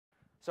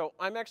So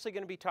I'm actually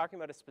going to be talking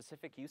about a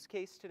specific use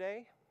case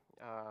today,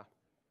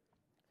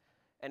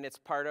 and it's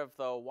part of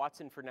the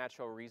Watson for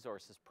Natural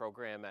Resources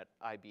program at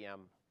IBM.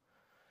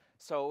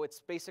 So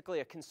it's basically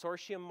a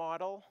consortium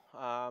model.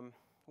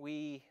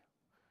 We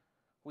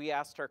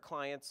asked our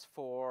clients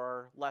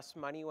for less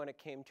money when it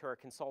came to our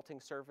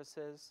consulting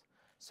services,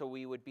 so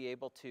we would be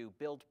able to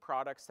build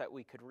products that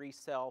we could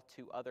resell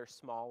to other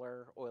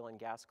smaller oil and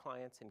gas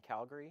clients in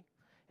Calgary,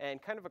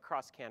 and kind of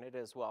across Canada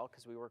as well,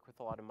 because we work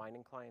with a lot of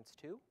mining clients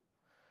too.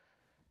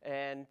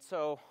 And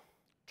so,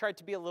 tried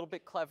to be a little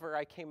bit clever.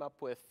 I came up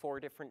with 4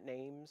 different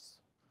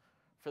names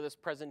for this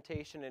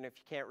presentation, and if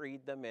you can't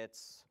read them,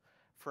 it's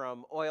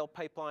from oil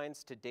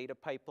pipelines to data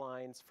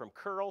pipelines, from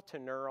curl to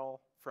knurl,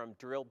 from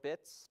drill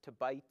bits to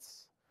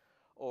bytes,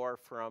 or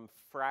from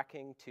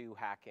fracking to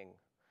hacking.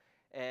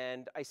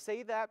 And I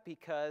say that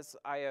because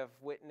I have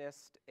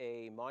witnessed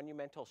a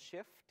monumental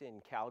shift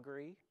in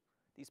Calgary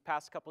these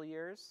past couple of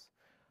years.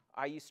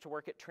 I used to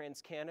work at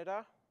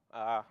TransCanada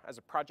as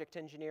a project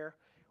engineer,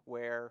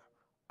 where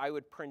I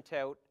would print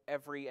out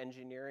every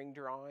engineering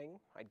drawing.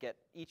 I'd get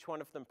each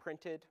one of them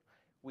printed.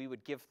 We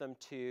would give them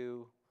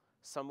to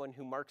someone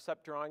who marks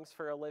up drawings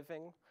for a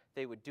living.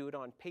 They would do it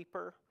on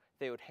paper.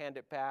 They would hand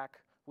it back.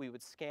 We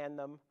would scan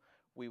them.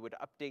 We would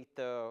update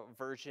the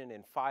version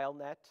in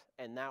FileNet,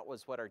 and that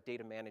was what our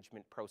data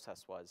management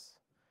process was.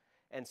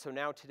 And so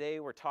now today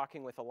we're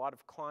talking with a lot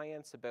of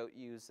clients about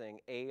using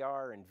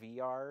AR and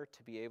VR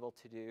to be able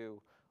to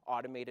do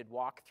automated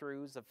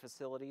walkthroughs of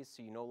facilities,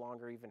 so you no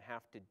longer even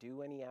have to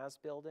do any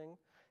as-building.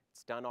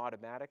 It's done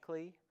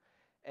automatically.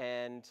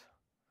 And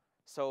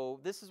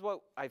so this is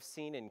what I've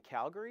seen in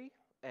Calgary,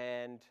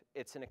 and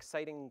it's an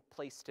exciting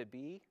place to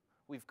be.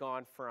 We've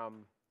gone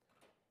from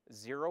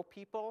 0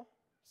 people,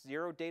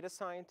 0 data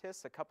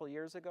scientists a couple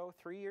years ago,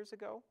 3 years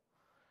ago,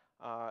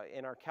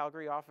 in our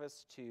Calgary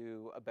office,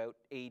 to about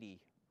 80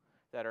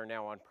 that are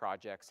now on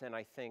projects. And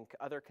I think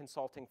other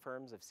consulting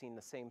firms have seen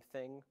the same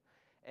thing,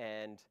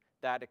 and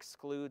that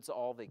excludes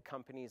all the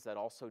companies that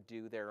also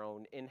do their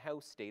own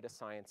in-house data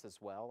science as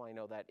well. I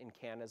know that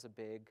Encana is a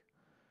big,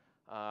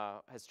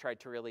 has tried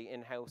to really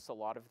in-house a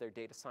lot of their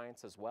data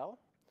science as well.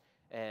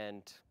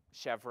 And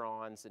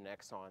Chevrons and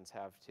Exxons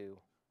have too.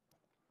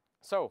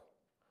 So,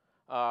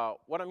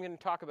 what I'm going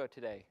to talk about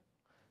today.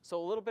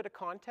 So a little bit of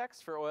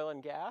context for oil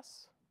and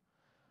gas.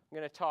 I'm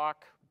going to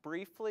talk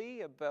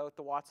briefly about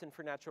the Watson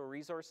for Natural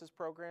Resources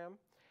program,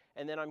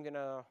 and then I'm going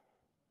to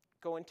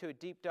go into a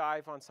deep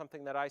dive on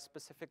something that I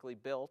specifically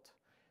built,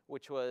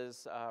 which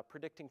was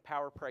predicting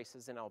power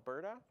prices in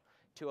Alberta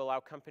to allow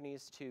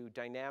companies to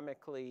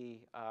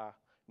dynamically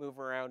move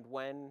around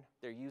when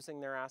they're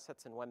using their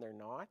assets and when they're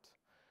not,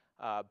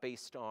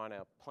 based on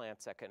a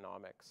plant's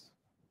economics.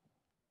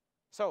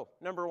 So,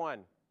 number 1,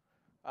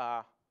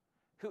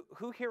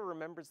 who here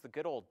remembers the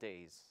good old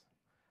days?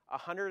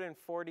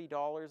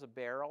 $140 a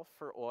barrel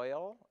for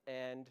oil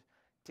and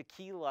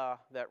tequila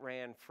that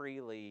ran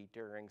freely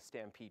during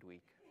Stampede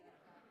Week.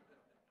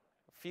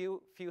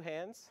 Few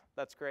hands,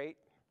 that's great.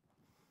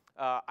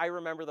 I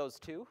remember those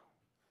too,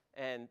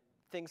 and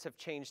things have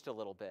changed a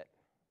little bit,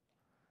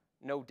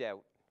 no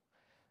doubt.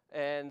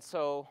 And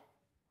so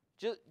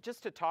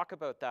just to talk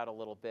about that a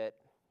little bit,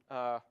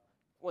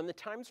 when the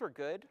times were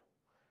good,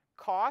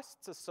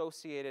 costs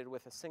associated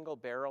with a single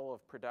barrel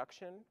of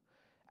production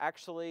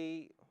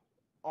actually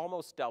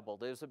almost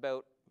doubled. It was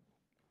about,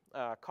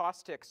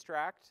 cost to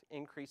extract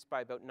increased by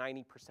about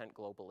 90%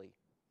 globally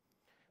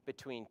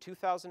between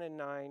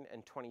 2009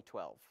 and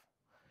 2012.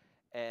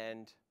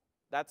 And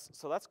that's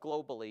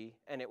globally,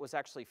 and it was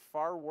actually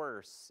far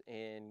worse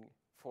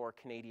for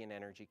Canadian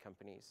energy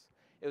companies.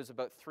 It was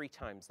about 3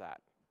 times that,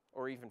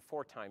 or even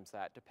 4 times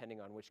that, depending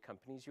on which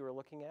companies you were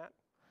looking at.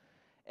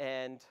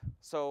 And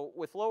so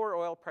with lower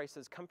oil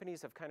prices,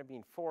 companies have kind of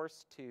been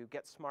forced to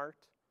get smart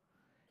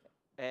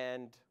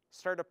and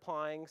start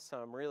applying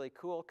some really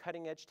cool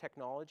cutting-edge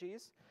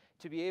technologies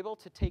to be able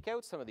to take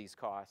out some of these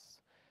costs.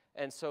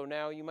 And so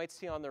now you might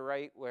see on the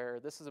right, where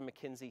this is a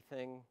McKinsey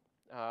thing,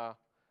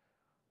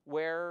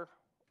 where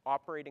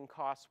operating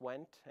costs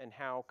went and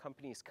how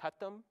companies cut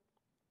them.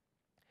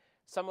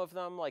 Some of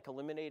them, like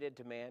eliminated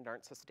demand,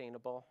 aren't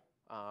sustainable.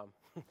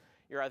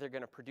 You're either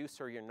going to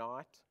produce or you're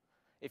not.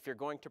 If you're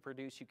going to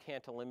produce, you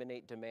can't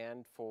eliminate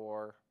demand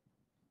for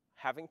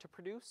having to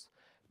produce.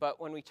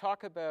 But when we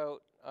talk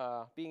about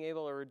being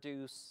able to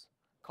reduce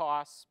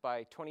costs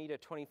by 20 to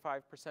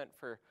 25%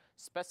 for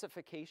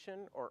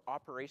specification or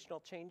operational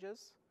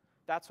changes,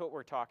 that's what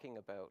we're talking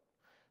about.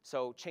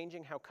 So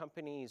changing how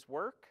companies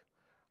work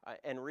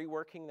and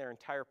reworking their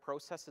entire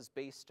processes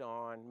based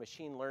on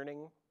machine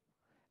learning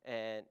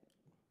and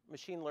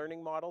machine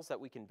learning models that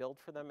we can build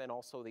for them, and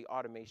also the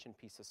automation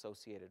piece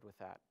associated with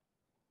that.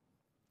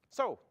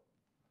 So,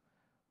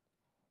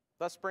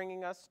 thus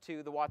bringing us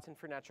to the Watson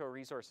for Natural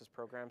Resources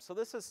program. So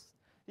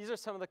these are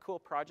some of the cool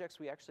projects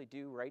we actually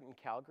do right in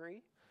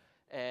Calgary.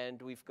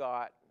 And we've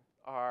got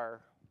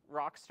our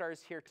rock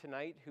stars here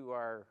tonight who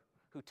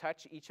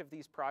touch each of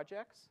these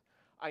projects.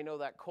 I know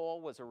that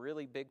coal was a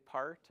really big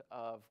part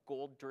of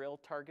gold drill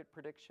target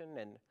prediction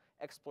and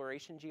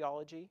exploration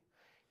geology.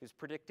 He was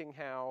predicting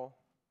how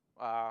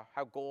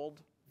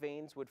gold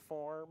veins would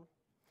form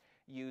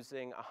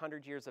using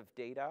 100 years of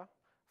data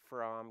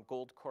from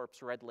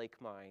Goldcorp's Red Lake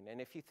mine.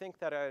 And if you think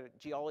that a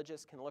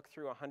geologist can look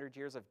through 100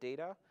 years of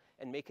data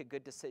and make a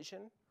good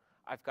decision,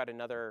 I've got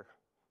another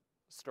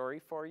story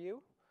for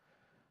you.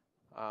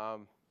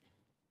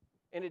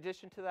 In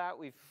addition to that,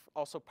 we've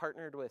also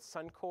partnered with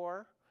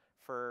Suncor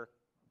for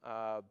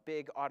a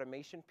big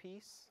automation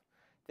piece.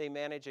 They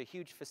manage a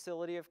huge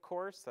facility, of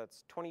course,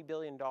 that's $20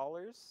 billion,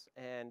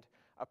 and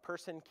a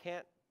person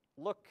can't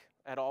look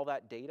at all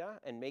that data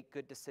and make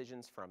good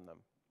decisions from them.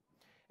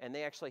 And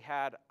they actually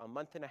had a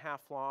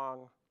month-and-a-half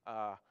long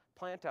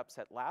plant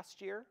upset last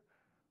year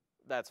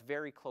that's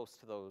very close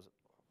to those,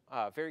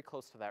 very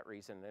close to that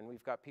reason. And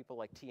we've got people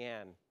like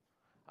Tian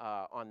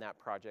on that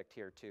project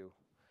here too.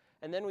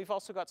 And then we've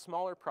also got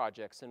smaller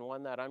projects, and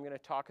one that I'm going to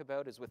talk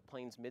about is with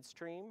Plains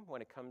Midstream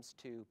when it comes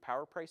to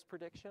power price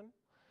prediction.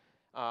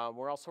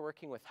 We're also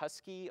working with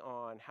Husky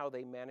on how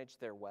they manage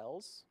their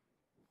wells.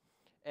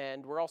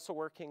 And we're also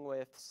working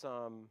with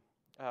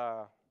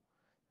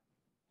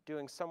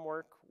doing some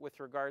work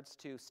with regards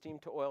to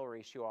steam-to-oil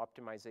ratio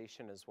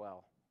optimization as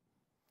well.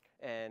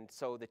 And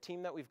so the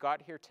team that we've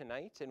got here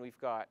tonight, and we've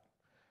got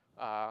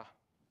a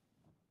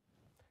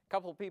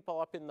couple of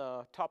people up in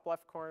the top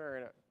left corner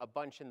and a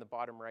bunch in the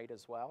bottom right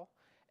as well.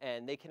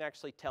 And they can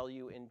actually tell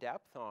you in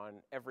depth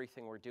on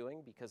everything we're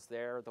doing because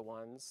they're the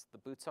ones, the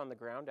boots on the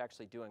ground,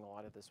 actually doing a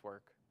lot of this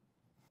work.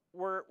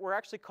 We're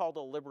actually called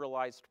a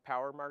liberalized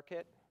power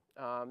market.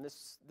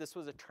 This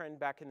was a trend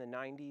back in the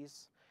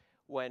 90s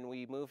when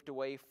we moved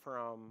away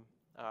from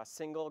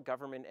single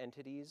government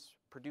entities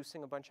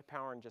producing a bunch of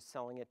power and just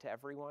selling it to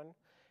everyone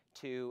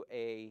to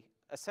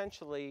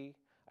essentially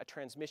a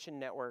transmission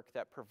network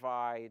that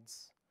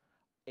provides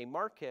a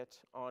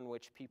market on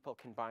which people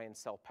can buy and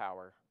sell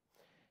power.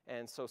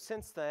 And so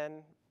since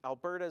then,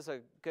 Alberta is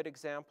a good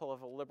example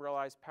of a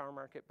liberalized power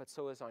market, but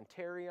so is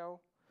Ontario,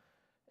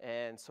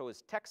 and so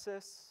is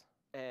Texas,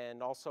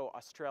 and also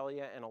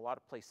Australia and a lot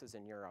of places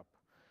in Europe.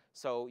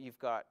 So you've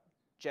got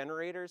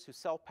generators who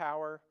sell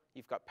power,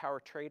 you've got power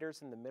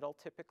traders in the middle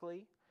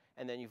typically,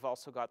 and then you've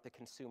also got the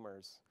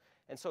consumers.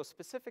 And so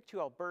specific to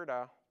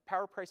Alberta,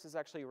 power prices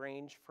actually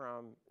range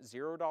from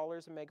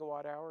 $0 a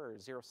megawatt hour or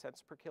 0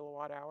 cents per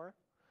kilowatt hour.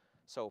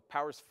 So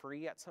power's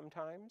free at some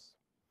times,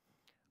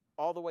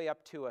 all the way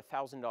up to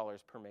 $1,000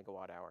 per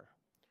megawatt hour.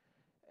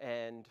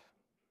 And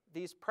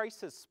these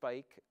prices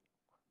spike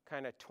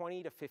kind of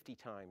 20 to 50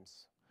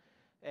 times.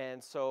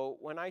 And so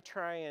when I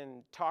try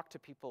and talk to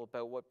people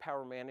about what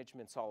power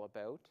management's all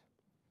about,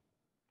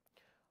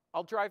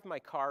 I'll drive my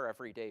car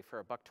every day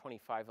for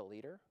 $1.25 a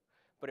liter.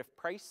 But if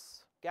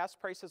gas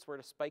prices were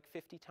to spike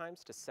 50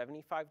 times to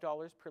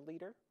 $75 per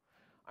liter,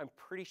 I'm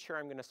pretty sure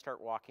I'm going to start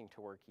walking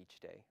to work each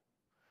day,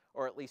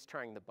 or at least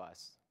trying the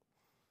bus.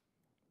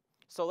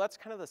 So that's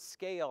kind of the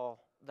scale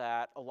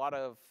that a lot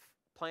of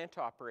plant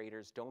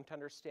operators don't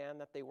understand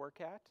that they work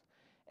at.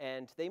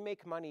 And they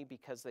make money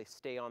because they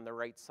stay on the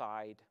right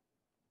side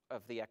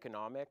of the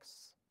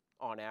economics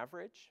on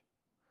average.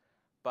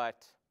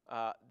 But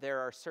there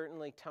are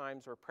certainly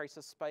times where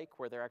prices spike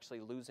where they're actually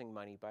losing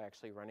money by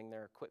actually running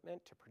their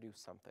equipment to produce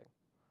something.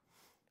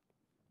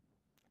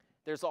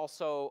 There's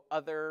also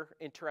other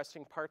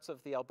interesting parts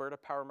of the Alberta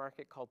power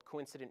market called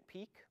coincident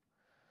peak.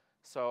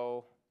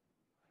 So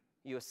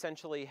you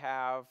essentially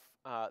have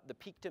the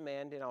peak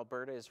demand in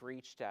Alberta is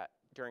reached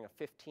during a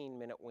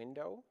 15-minute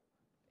window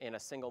in a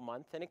single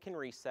month, and it can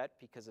reset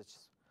because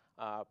it's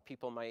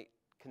people might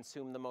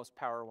consume the most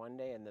power one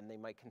day and then they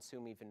might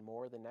consume even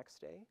more the next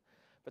day.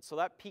 But so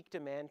that peak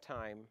demand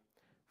time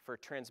for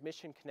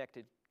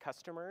transmission-connected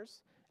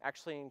customers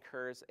actually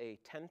incurs a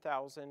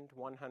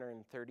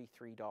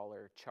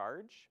 $10,133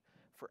 charge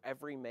for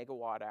every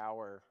megawatt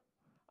hour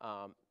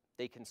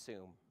they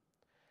consume.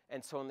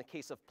 And so in the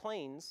case of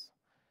Plains,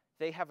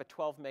 they have a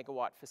 12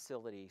 megawatt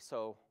facility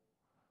so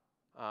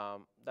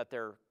that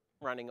they're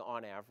running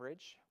on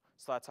average.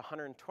 So that's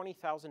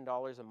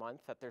 $120,000 a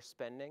month that they're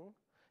spending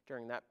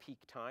during that peak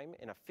time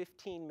in a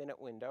 15-minute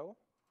window,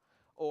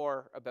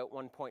 or about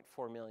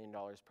 $1.4 million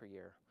per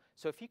year.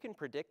 So if you can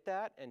predict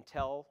that and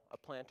tell a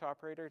plant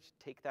operator to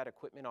take that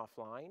equipment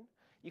offline,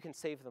 you can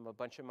save them a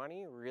bunch of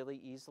money really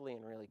easily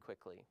and really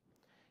quickly,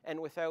 and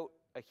without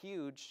a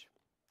huge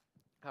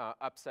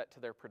upset to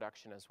their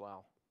production as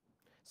well,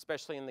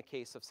 especially in the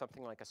case of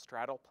something like a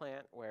straddle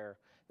plant where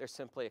they're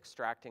simply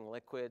extracting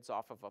liquids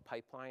off of a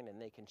pipeline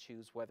and they can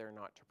choose whether or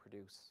not to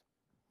produce.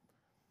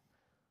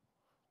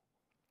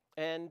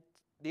 And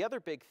the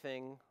other big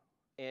thing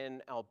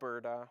in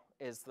Alberta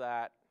is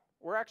that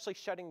we're actually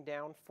shutting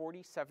down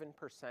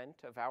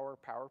 47% of our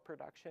power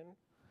production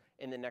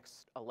in the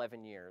next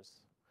 11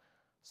 years.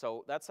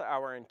 So that's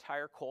our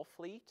entire coal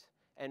fleet,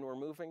 and we're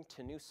moving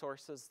to new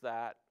sources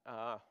that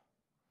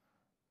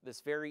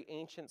this very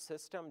ancient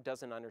system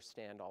doesn't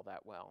understand all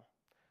that well.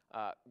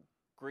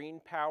 Green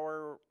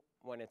power,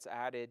 when it's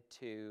added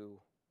to,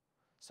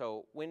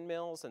 so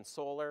windmills and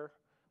solar,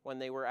 when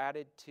they were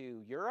added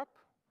to Europe,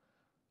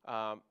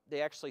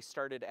 they actually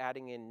started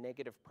adding in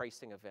negative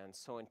pricing events.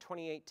 So in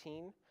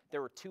 2018,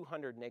 there were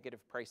 200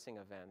 negative pricing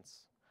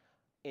events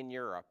in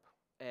Europe.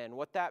 And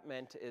what that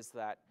meant is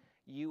that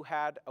you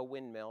had a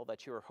windmill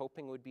that you were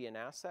hoping would be an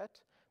asset,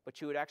 but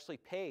you would actually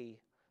pay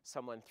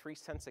someone 3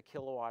 cents a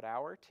kilowatt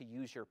hour to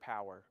use your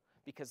power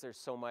because there's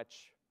so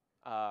much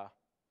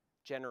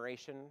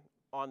generation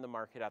on the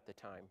market at the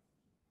time.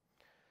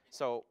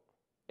 So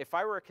if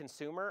I were a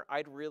consumer,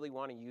 I'd really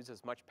want to use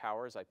as much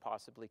power as I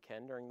possibly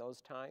can during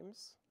those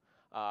times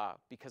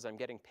because I'm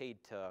getting paid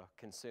to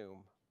consume,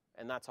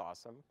 and that's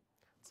awesome.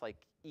 It's like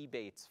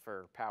Ebates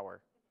for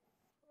power.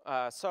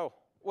 So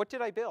what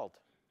did I build,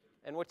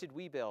 and what did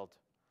we build?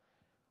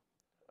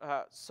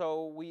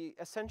 So we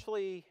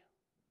essentially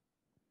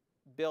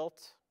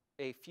built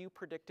a few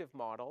predictive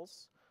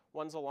models.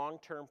 One's a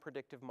long-term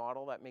predictive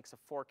model that makes a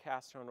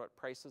forecast on what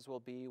prices will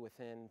be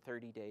within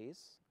 30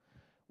 days.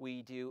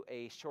 We do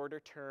a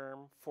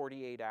shorter-term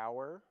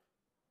 48-hour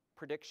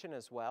prediction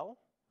as well,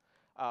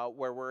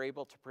 where we're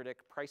able to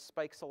predict price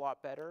spikes a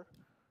lot better.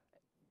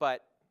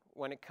 But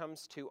when it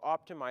comes to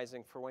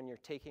optimizing for when you're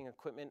taking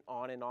equipment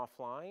on and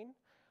offline,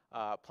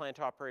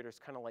 plant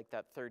operators kind of like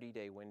that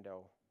 30-day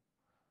window.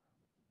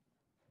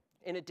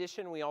 In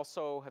addition, we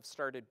also have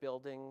started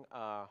building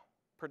a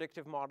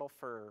predictive model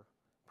for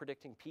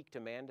predicting peak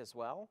demand as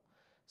well.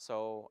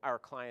 So our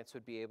clients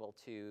would be able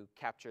to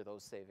capture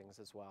those savings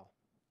as well.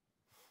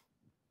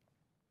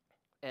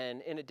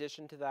 And in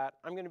addition to that,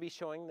 I'm going to be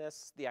showing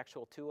the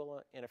actual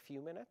tool in a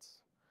few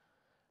minutes.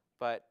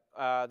 But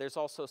there's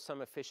also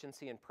some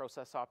efficiency and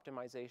process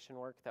optimization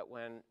work that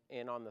went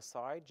in on the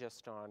side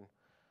just on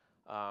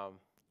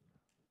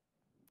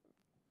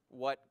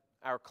what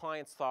our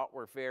clients thought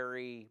were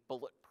very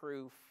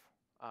bulletproof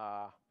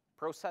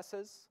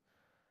processes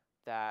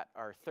that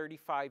are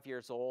 35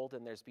 years old,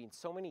 and there's been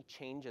so many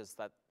changes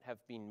that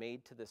have been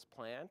made to this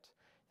plant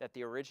that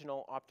the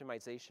original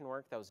optimization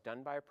work that was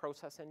done by a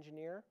process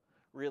engineer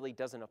really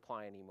doesn't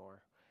apply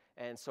anymore.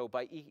 And so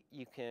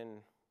you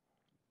can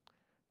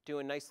do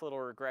a nice little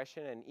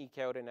regression and eke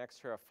out an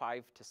extra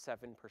 5 to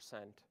 7%.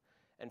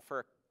 And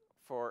for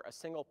a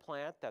single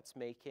plant that's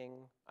making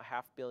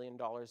 $500 million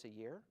a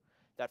year,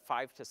 that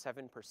 5 to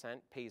 7%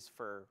 pays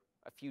for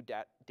a few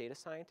data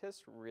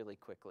scientists really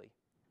quickly.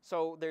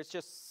 So there's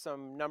just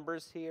some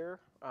numbers here.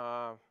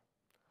 On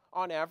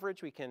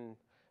average, we can,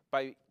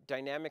 by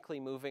dynamically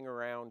moving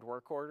around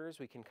work orders,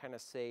 we can kind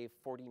of save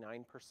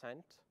 49%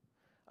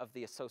 of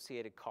the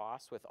associated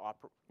costs with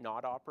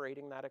not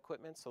operating that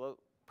equipment. So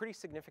pretty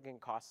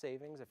significant cost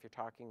savings if you're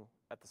talking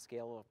at the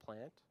scale of a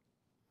plant.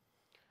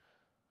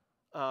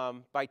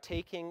 By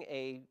taking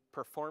a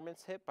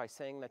performance hit, by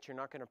saying that you're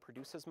not going to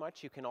produce as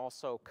much, you can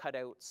also cut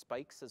out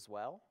spikes as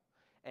well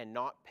and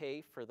not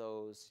pay for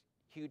those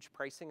huge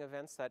pricing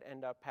events that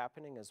end up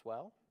happening as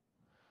well.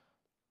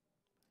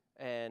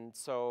 And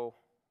so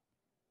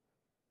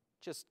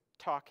just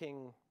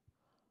talking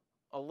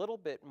a little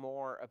bit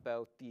more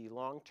about the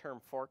long-term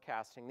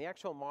forecasting. The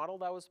actual model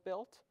that was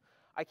built,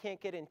 I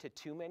can't get into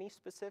too many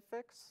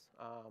specifics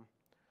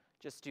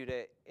just due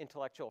to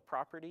intellectual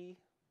property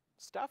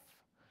stuff,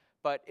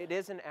 but it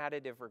is an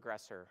additive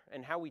regressor.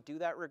 And how we do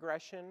that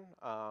regression,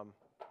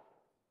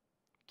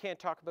 can't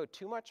talk about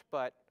too much,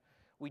 but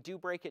we do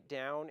break it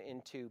down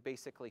into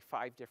basically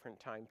 5 different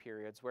time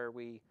periods where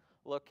we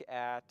look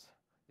at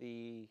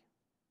we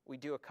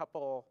do a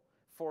couple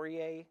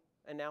Fourier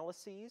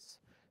analyses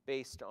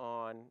based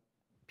on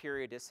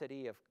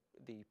periodicity of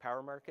the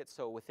power market.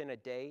 So within a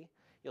day,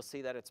 you'll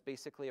see that it's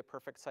basically a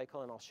perfect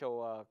cycle, and I'll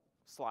show a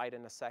slide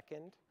in a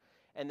second.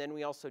 And then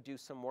we also do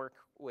some work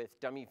with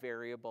dummy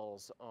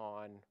variables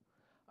on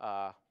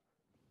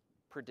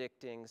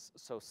predicting.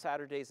 So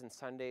Saturdays and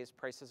Sundays,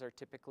 prices are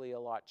typically a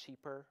lot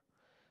cheaper.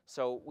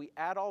 So we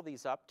add all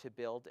these up to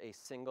build a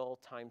single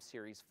time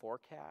series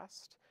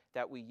forecast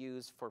that we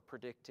use for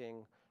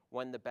predicting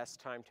when the best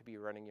time to be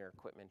running your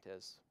equipment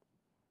is.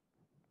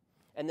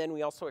 And then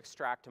we also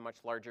extract a much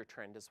larger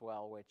trend as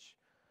well, which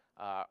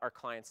our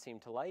clients seem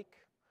to like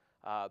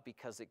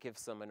because it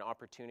gives them an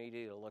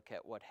opportunity to look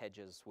at what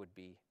hedges would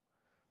be,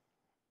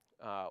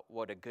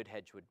 what a good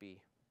hedge would be.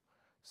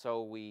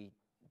 So we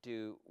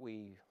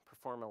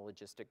perform a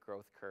logistic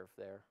growth curve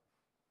there.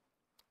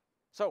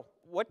 So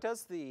what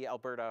does the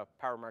Alberta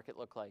power market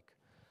look like?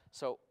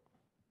 So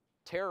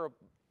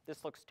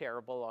this looks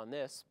terrible on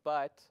this,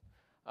 but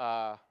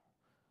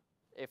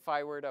if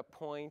I were to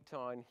point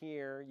on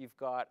here, you've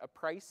got a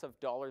price of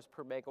dollars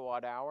per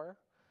megawatt hour.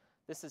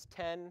 This is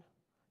 10,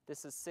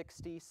 this is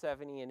 60,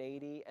 70, and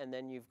 80, and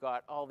then you've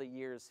got all the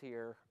years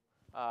here,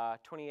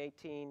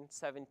 2018,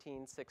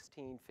 17,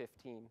 16,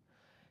 15.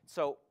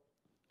 So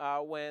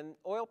when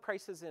oil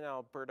prices in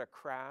Alberta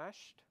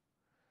crashed,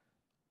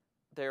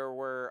 there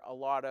were a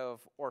lot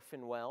of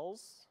orphan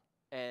wells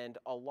and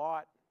a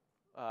lot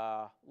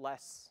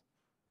less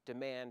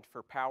demand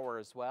for power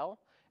as well.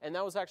 And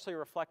that was actually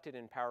reflected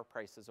in power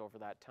prices over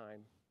that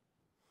time.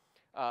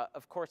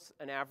 Of course,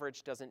 an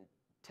average doesn't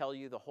tell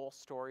you the whole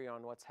story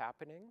on what's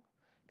happening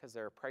because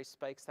there are price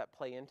spikes that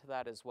play into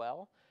that as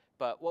well.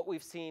 But what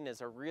we've seen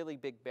is a really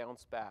big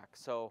bounce back.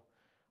 So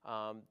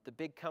the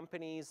big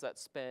companies that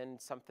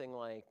spend something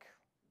like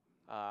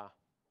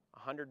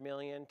 $100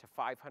 million to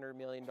 $500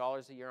 million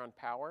a year on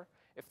power.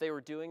 If they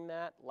were doing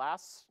that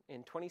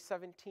in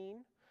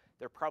 2017,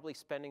 they're probably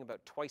spending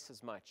about twice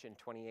as much in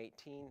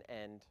 2018,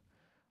 and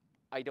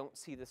I don't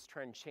see this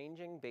trend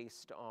changing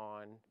based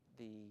on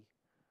the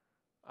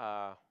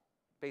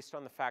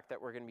fact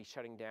that we're going to be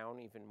shutting down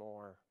even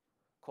more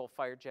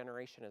coal-fired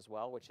generation as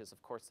well, which is,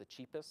 of course, the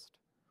cheapest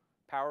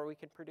power we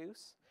can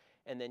produce.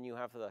 And then you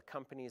have the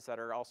companies that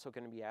are also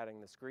going to be adding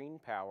this green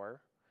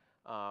power,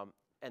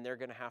 and they're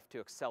going to have to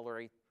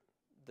accelerate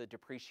the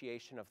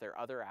depreciation of their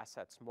other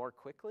assets more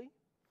quickly,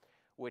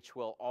 which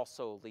will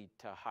also lead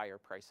to higher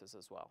prices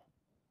as well.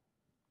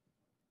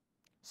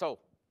 So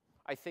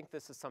I think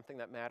this is something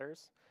that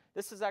matters.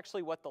 This is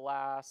actually what the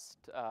last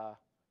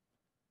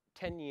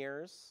 10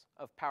 years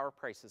of power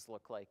prices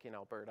look like in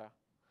Alberta.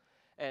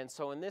 And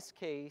so in this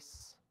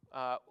case,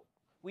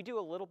 we do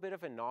a little bit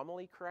of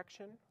anomaly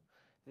correction.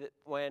 That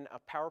when a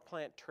power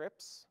plant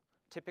trips,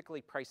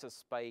 typically prices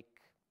spike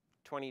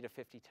 20 to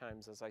 50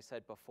 times, as I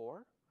said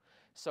before.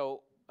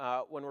 So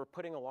when we're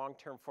putting a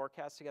long-term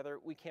forecast together,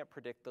 we can't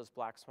predict those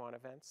black swan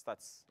events.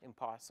 That's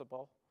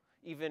impossible.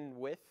 Even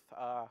with,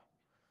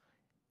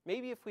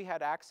 maybe if we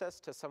had access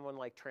to someone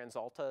like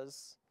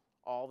TransAlta's,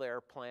 all their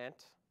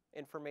plant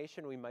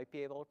information, we might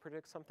be able to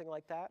predict something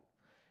like that.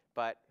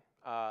 But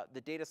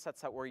the data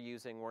sets that we're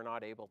using, we're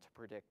not able to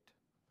predict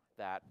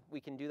that. We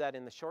can do that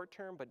in the short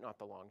term, but not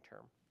the long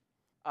term.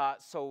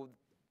 So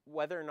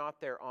whether or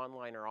not they're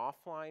online or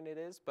offline it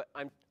is, but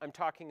I'm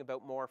talking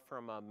about more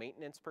from a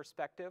maintenance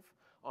perspective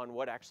on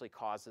what actually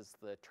causes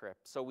the trip.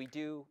 So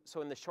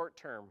in the short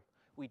term,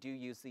 we do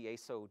use the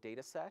ASO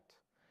data set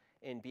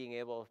in being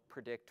able to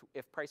predict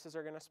if prices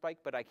are going to spike,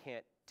 but I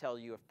can't tell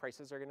you if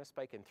prices are going to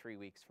spike in 3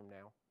 weeks from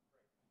now.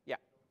 Yeah.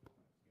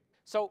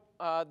 So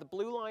the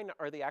blue line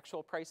are the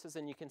actual prices,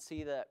 and you can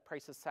see that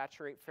prices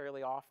saturate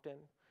fairly often.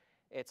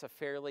 These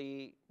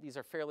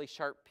are fairly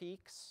sharp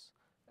peaks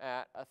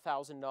at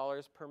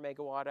 $1,000 per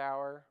megawatt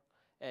hour,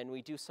 and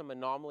we do some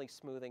anomaly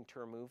smoothing to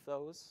remove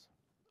those.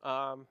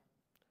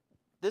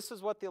 This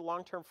is what the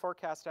long-term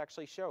forecast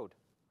actually showed.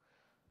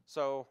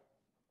 So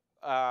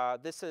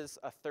this is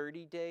a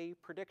 30-day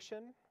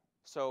prediction.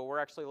 So we're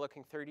actually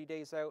looking 30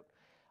 days out.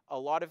 A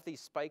lot of these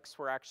spikes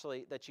were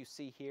actually, that you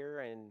see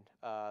here, and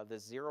the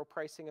zero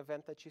pricing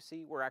event that you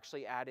see, were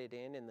actually added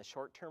in the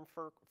short-term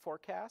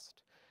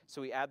forecast.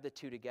 So we add the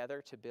two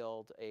together to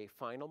build a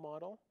final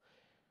model.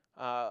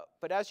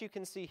 But as you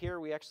can see here,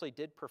 we actually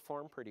did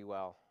perform pretty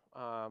well.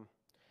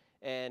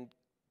 And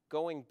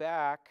going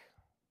back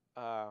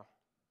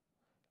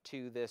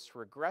to this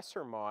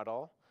regressor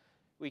model,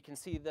 we can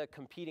see the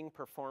competing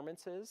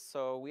performances.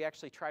 So we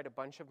actually tried a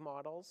bunch of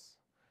models.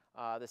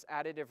 This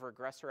additive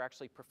regressor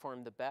actually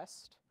performed the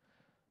best.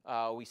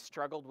 We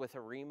struggled with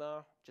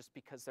ARIMA just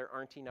because there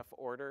aren't enough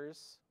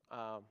orders,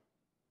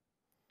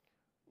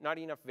 not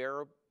enough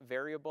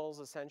variables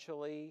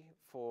essentially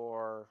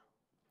for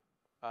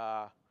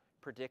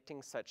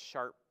predicting such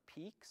sharp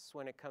peaks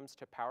when it comes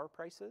to power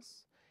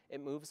prices.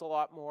 It moves a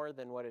lot more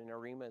than what an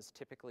ARIMA is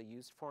typically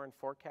used for in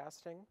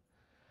forecasting.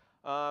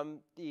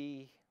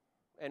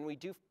 And we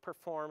do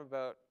perform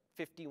about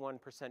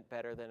 51%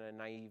 better than a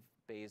naive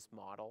Bayes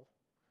model.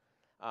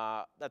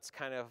 That's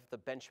kind of the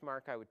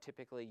benchmark I would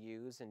typically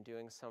use in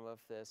doing some of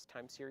this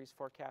time series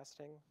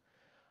forecasting.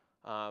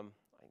 I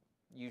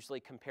usually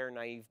compare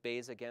naive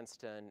Bayes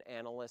against an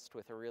analyst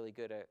with a really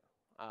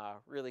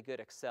good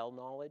Excel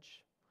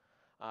knowledge.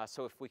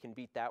 So if we can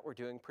beat that, we're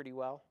doing pretty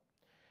well.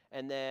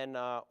 And then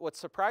what's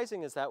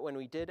surprising is that when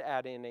we did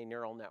add in a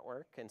neural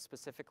network, and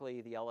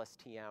specifically the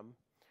LSTM,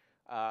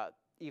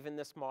 even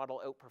this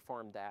model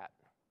outperformed that.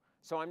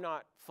 So I'm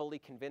not fully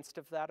convinced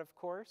of that, of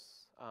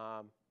course.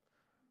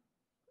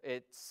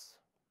 It's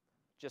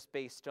just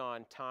based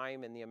on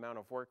time and the amount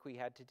of work we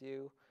had to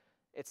do.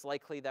 It's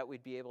likely that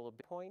we'd be able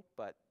to point,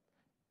 but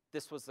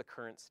this was the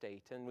current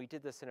state. And we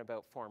did this in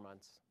about 4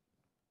 months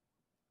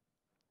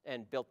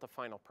and built the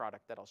final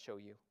product that I'll show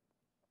you.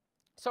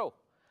 So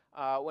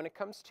when it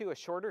comes to a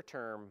shorter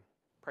term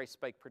price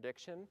spike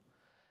prediction,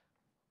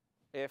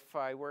 if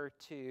I were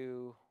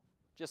to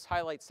just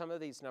highlight some of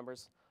these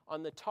numbers,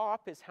 on the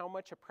top is how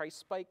much a price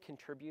spike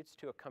contributes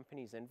to a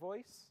company's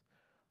invoice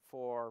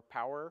for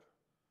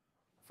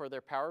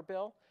their power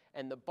bill.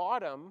 And the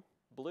bottom,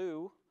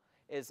 blue,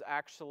 is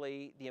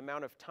actually the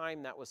amount of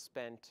time that was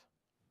spent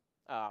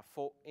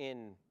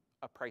in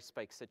a price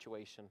spike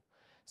situation.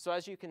 So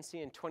as you can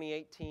see in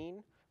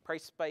 2018,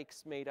 price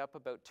spikes made up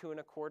about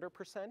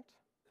 2.25%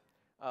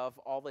 of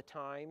all the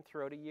time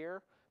throughout a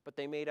year, but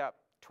they made up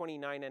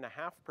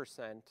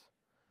 29.5%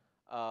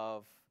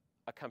 of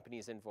a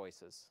company's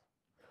invoices.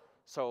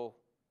 So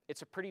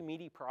it's a pretty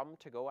meaty problem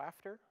to go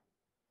after.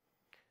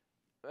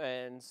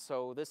 And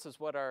so this is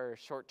what our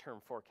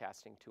short-term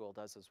forecasting tool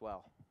does as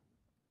well.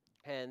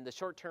 And the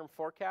short-term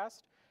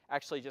forecast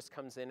actually just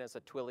comes in as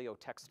a Twilio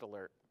text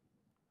alert.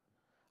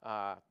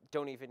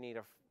 Don't even need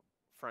a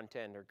front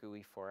end or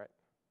GUI for it.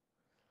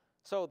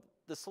 So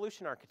the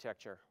solution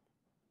architecture.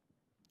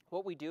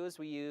 What we do is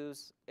we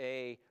use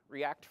a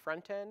React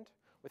front end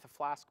with a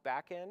Flask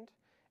back end,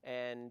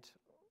 and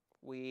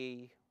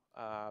We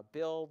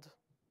build,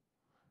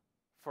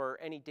 for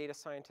any data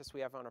scientist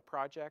we have on a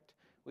project,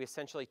 we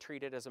essentially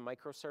treat it as a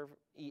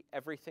microservice,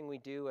 everything we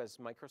do as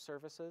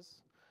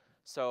microservices.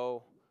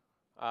 So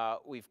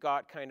we've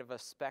got kind of a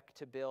spec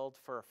to build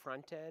for a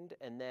front end,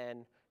 and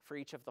then for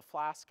each of the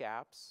Flask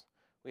apps,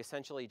 we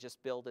essentially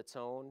just build its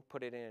own,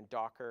 put it in a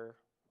Docker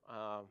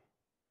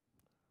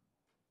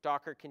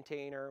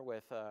container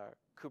with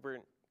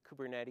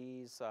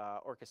Kubernetes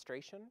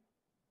orchestration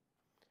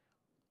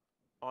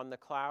on the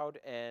cloud.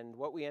 And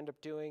what we end up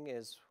doing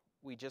is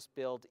we just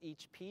build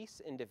each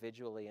piece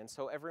individually. And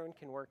so everyone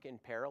can work in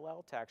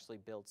parallel to actually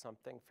build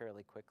something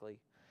fairly quickly.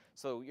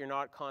 So you're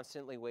not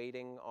constantly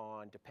waiting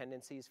on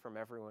dependencies from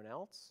everyone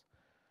else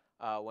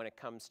when it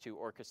comes to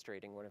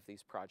orchestrating one of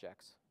these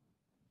projects.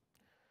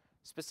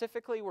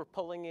 Specifically, we're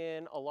pulling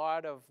in a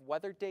lot of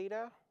weather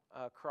data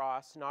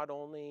across not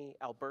only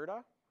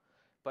Alberta,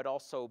 but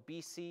also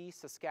BC,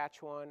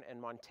 Saskatchewan, and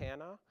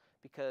Montana,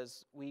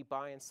 because we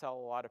buy and sell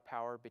a lot of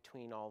power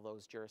between all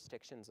those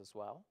jurisdictions as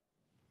well.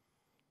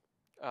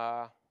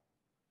 And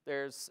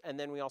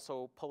then we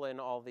also pull in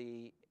all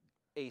the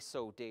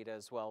AESO data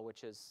as well,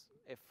 which is,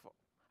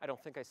 I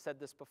don't think I said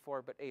this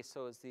before, but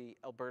AESO is the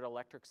Alberta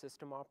Electric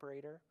System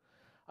Operator.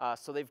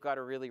 So they've got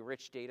a really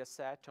rich data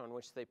set on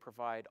which they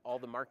provide all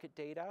the market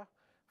data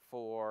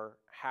for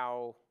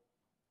how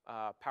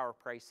power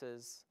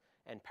prices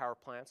and power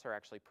plants are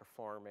actually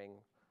performing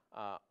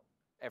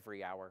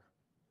every hour.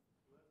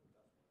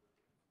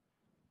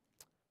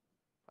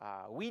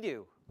 We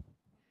do.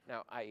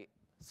 Now,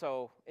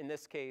 so in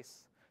this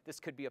case, this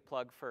could be a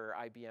plug for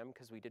IBM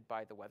because we did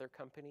buy the weather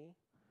company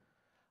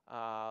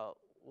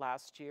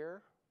last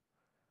year.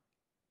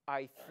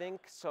 I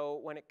think so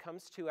when it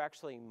comes to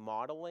actually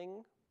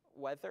modeling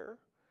weather,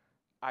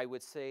 I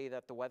would say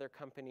that the weather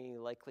company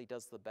likely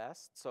does the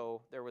best.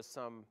 So there was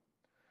some,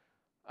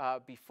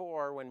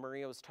 before when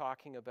Maria was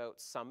talking about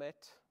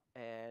Summit,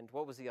 and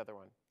what was the other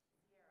one?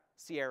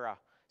 Sierra.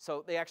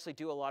 So they actually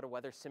do a lot of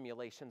weather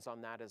simulations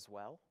on that as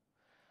well.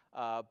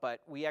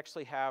 But we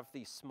actually have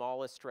the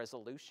smallest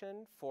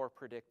resolution for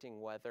predicting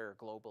weather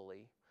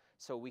globally.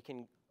 So we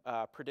can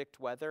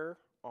predict weather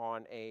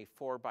on a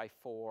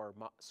 4x4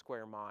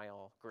 square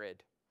mile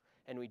grid.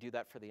 And we do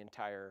that for the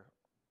entire,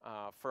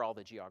 for all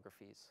the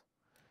geographies.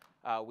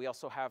 We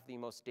also have the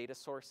most data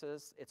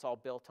sources. It's all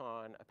built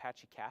on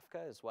Apache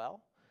Kafka as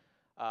well.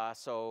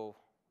 So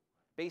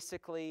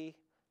basically,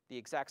 the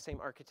exact same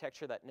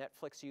architecture that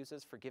Netflix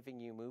uses for giving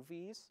you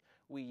movies,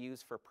 we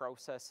use for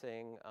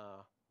processing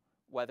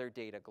weather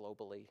data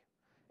globally.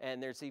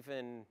 And there's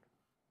even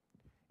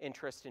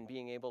interest in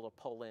being able to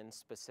pull in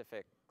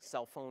specific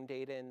cell phone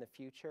data in the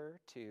future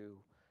to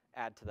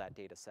add to that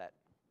data set.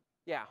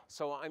 Yeah,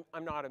 so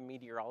I'm not a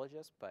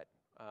meteorologist, but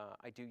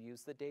I do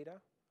use the data.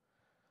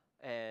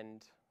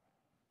 And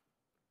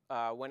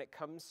when it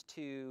comes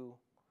to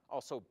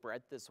also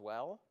breadth as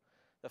well,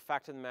 the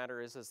fact of the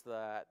matter is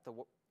that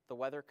the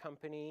weather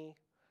company,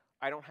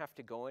 I don't have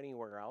to go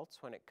anywhere else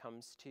when it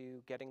comes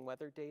to getting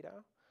weather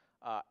data.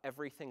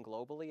 Everything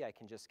globally I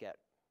can just get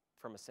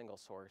from a single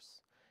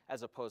source,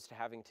 as opposed to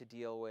having to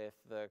deal with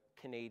the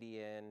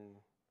Canadian,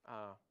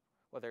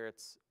 whether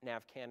it's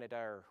Nav Canada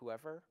or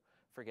whoever,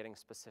 for getting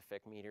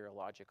specific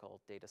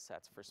meteorological data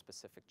sets for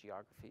specific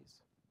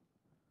geographies.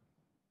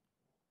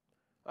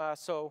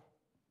 So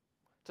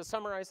to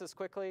summarize this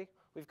quickly,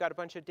 we've got a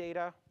bunch of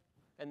data,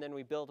 and then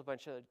we build a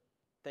bunch of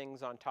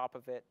things on top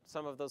of it.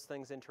 Some of those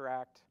things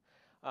interact.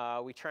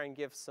 We try and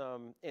give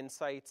some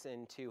insights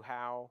into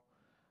how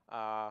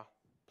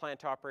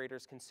plant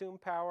operators consume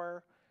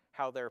power,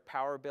 how their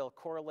power bill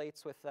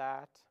correlates with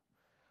that,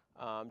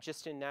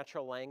 just in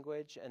natural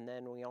language. And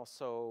then we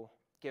also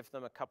give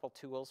them a couple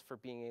tools for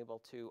being able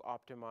to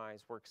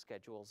optimize work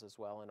schedules as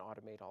well and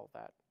automate all of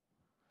that.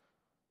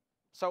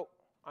 So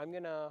I'm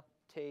going to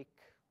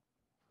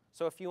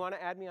so if you want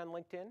to add me on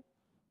LinkedIn,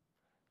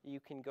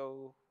 you can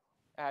go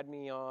add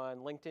me on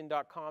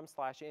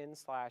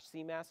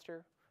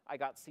linkedin.com/in/Seamaster. I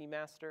got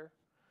Seamaster.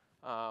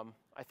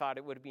 I thought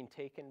it would have been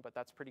taken, but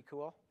that's pretty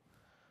cool.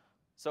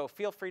 So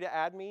feel free to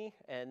add me,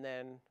 and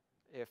then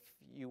if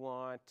you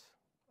want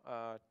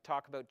to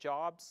talk about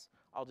jobs,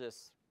 I'll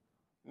just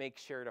make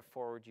sure to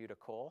forward you to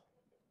Cole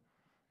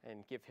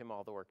and give him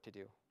all the work to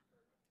do.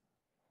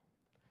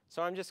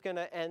 So I'm just going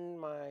to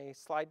end my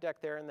slide deck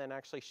there and then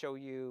actually show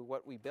you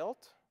what we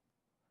built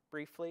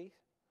briefly,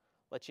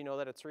 let you know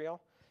that it's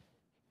real.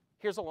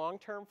 Here's a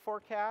long-term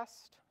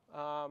forecast.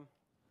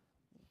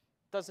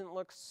 Doesn't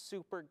look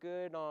super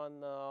good on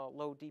the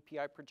low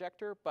DPI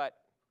projector,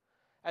 but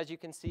as you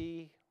can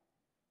see,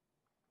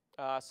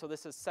 so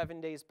this is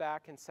 7 days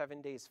back and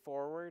 7 days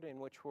forward in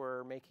which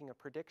we're making a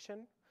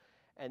prediction.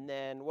 And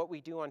then what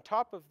we do on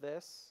top of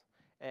this,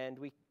 and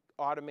we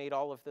automate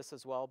all of this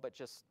as well, but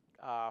just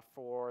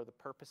for the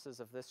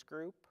purposes of this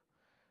group,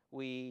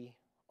 we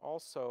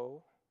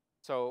also,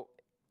 so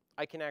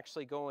I can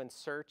actually go and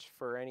search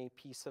for any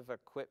piece of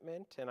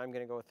equipment, and I'm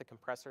going to go with the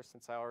compressor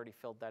since I already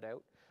filled that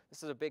out.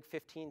 This is a big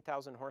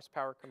 15,000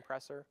 horsepower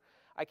compressor.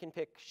 I can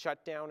pick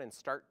shutdown and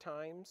start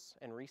times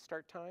and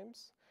restart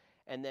times.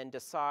 and then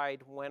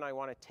decide when I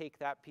want to take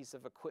that piece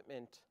of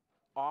equipment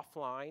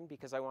offline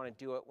because I want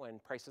to do it when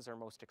prices are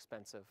most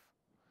expensive.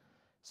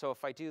 So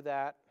if I do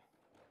that,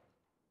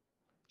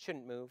 it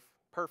shouldn't move.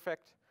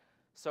 Perfect.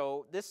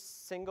 So this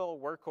single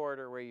work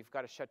order where you've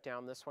got to shut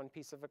down this one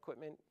piece of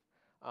equipment,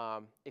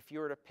 if you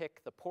were to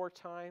pick the pour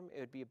time, it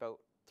would be about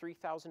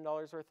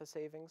 $3,000 worth of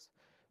savings,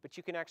 but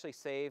you can actually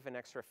save an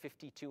extra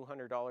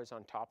 $5,200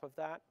 on top of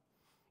that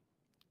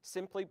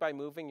simply by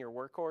moving your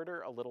work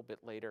order a little bit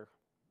later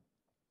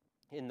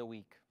in the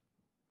week,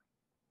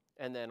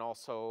 and then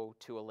also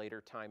to a later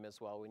time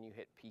as well when you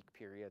hit peak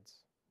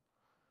periods.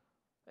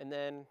 And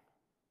then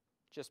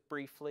just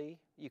briefly,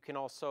 you can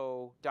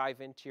also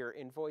dive into your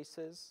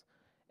invoices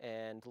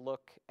and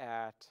look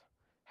at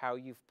how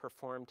you've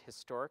performed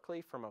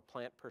historically from a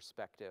plant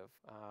perspective.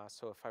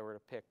 So if I were to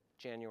pick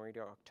January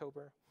to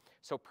October.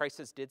 So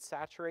prices did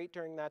saturate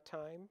during that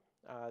time.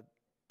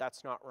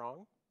 That's not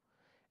wrong.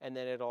 And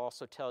then it'll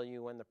also tell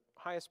you when the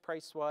highest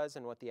price was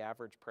and what the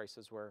average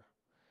prices were.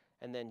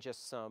 And then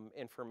just some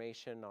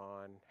information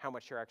on how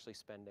much you're actually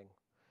spending.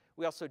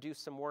 We also do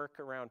some work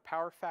around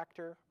power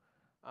factor.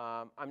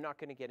 I'm not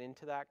going to get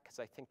into that because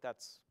I think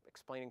that's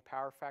explaining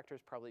power factor is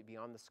probably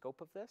beyond the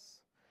scope of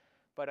this.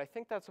 But I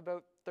think that's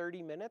about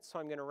 30 minutes, so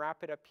I'm going to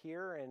wrap it up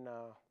here. And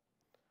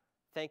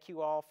thank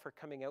you all for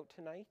coming out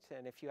tonight.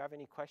 And if you have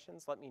any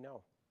questions, let me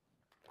know.